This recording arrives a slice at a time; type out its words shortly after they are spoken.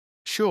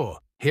Sure,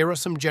 here are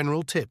some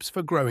general tips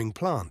for growing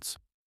plants.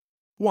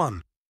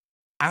 1.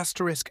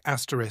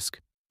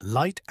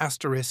 Light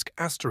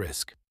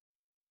 ***.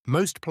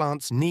 Most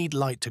plants need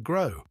light to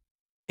grow.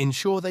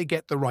 Ensure they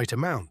get the right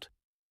amount.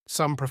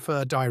 Some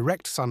prefer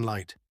direct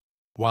sunlight,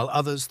 while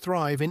others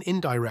thrive in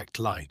indirect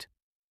light.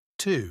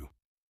 2.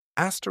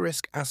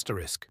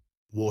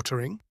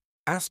 Watering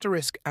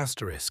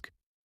 ***.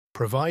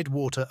 Provide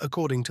water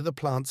according to the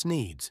plant's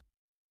needs.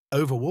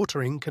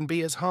 Overwatering can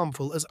be as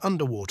harmful as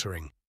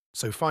underwatering,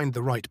 so find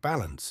the right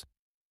balance.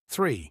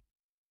 3.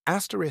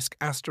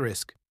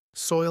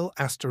 Soil ***.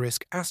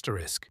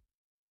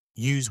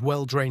 Use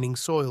well-draining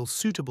soil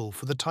suitable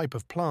for the type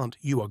of plant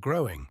you are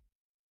growing.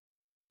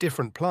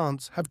 Different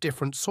plants have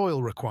different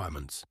soil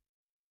requirements.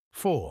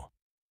 4.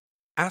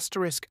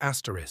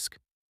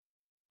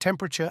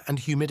 Temperature and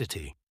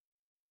humidity.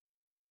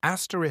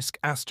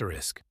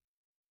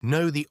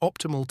 Know the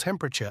optimal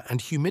temperature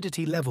and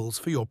humidity levels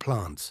for your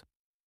plants.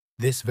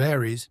 This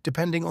varies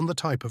depending on the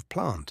type of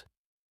plant.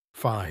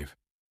 5.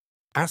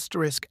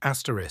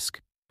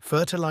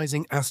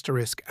 Fertilizing ***.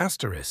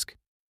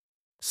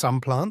 Some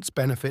plants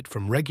benefit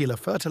from regular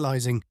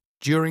fertilizing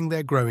during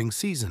their growing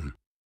season.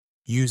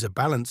 Use a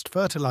balanced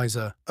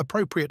fertilizer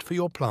appropriate for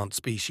your plant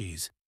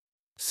species.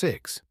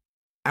 6.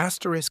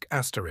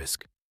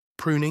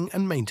 Pruning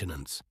and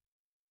maintenance.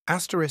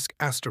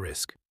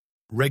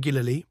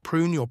 Regularly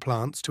prune your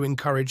plants to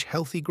encourage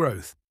healthy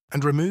growth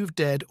and remove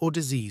dead or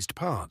diseased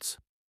parts.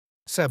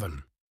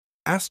 7.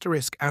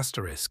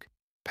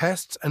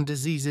 Pests and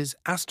diseases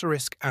 ***.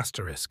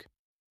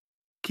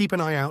 Keep an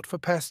eye out for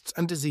pests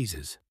and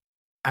diseases.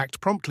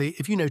 Act promptly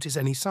if you notice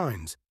any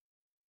signs,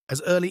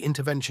 as early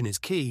intervention is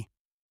key.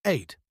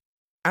 8.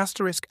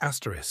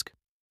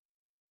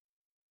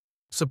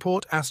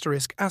 Support ***.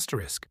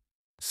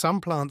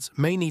 Some plants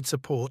may need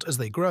support as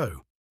they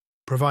grow.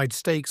 Provide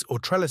stakes or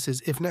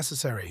trellises if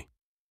necessary.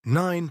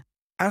 9.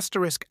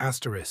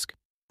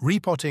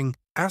 Repotting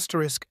 ***.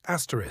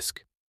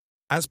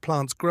 As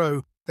plants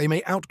grow, they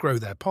may outgrow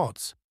their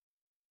pots.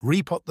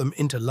 Repot them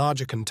into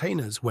larger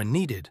containers when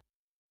needed.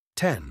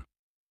 10.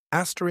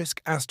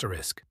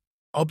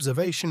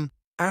 Observation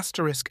 ***.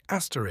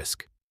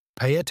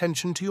 Pay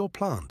attention to your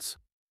plants.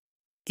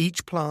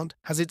 Each plant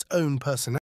has its own personality.